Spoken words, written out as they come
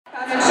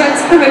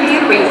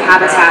Caribbean reef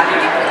habitat.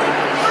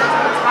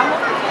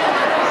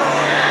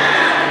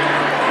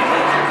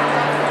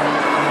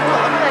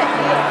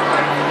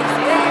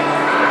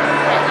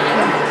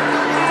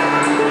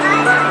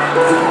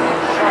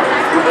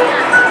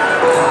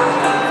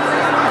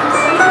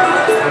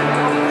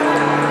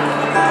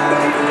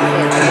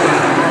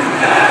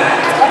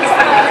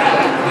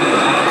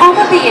 All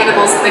of the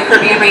animals in the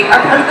Caribbean reef are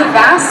part of the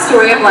vast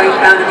story of life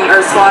found in the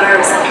Earth's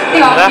waters.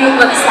 They all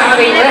influence how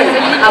they live,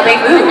 how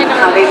they move,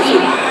 how they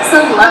eat. So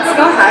let's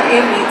go ahead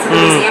and meet some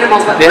of these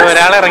animals. But first,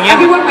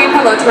 everyone wave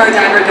hello to our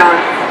diver, Dawn.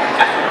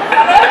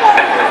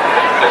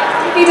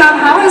 Hey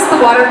Dawn, how is the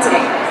water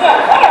today? The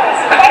water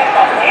is quite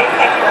lovely.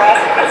 Thank you for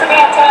asking. It's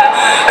about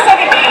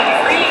 17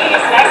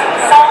 degrees, nice and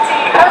salty,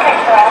 perfect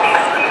for all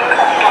these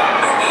beautiful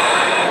animals.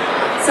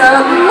 So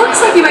it looks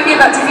like you might be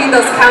about to feed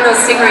those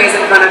stingrays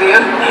in front of you.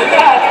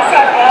 Yeah, these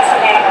are awesome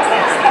animals.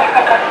 They just kind of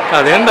come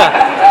up.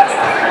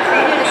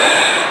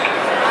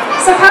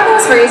 So paddle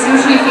rays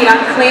usually feed on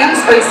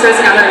clams, oysters,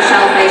 and other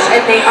shellfish,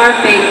 and they are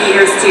big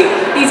eaters too.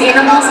 These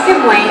animals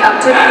can weigh up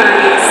to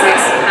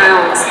 36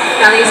 pounds.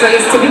 Now these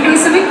rays typically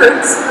swim in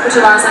groups, which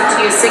allows them to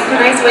use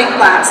synchronized wing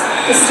flaps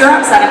to stir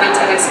up sediment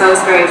and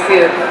expose buried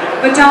food.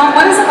 But Dawn,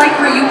 what is it like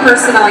for you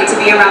personally to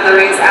be around the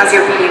rays as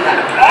you're feeding them?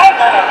 I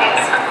love it.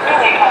 It's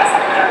really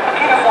awesome. They're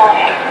beautiful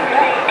and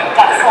very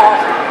docile,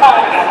 fun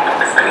animals.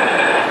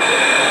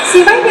 So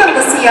you might be able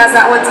to see as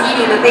that one's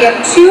eating that they have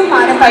two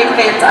modified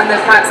fins on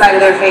the front side of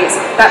their face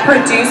that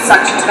produce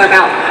suction to their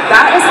mouth.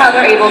 That is how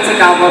they're able to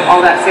gobble up all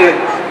that food.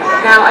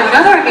 Now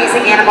another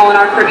amazing animal in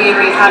our Caribbean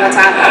reef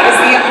habitat is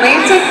the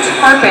Atlantic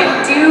tarpon.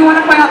 Do you want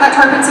to point out that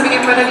tarpon swimming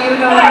in front of you,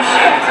 Dawn? Sure,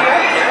 it's here.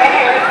 It's right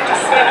here.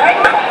 Just swim right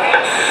in front of me.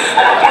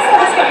 Guess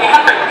what is going to be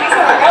hungry? These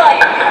are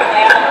really beautiful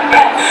animals.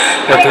 Yeah.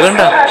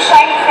 Silver,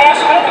 shiny fish,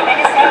 one of the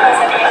biggest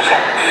animals in the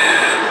ocean.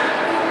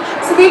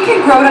 So they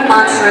can grow to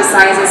monstrous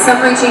sizes,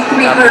 some reaching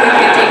 350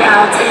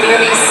 pounds and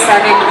nearly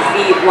 7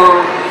 feet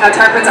long. Now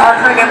tarpons are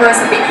carnivorous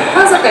and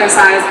because of their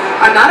size,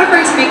 are not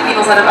afraid to make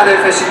meals out of other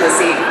fish in the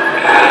sea.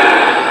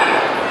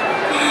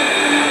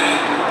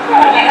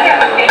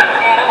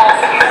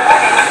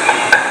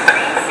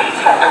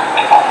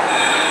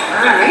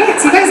 Alright,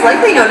 so you guys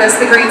likely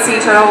noticed the green sea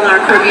turtle in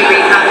our Caribbean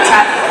reef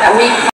habitat that we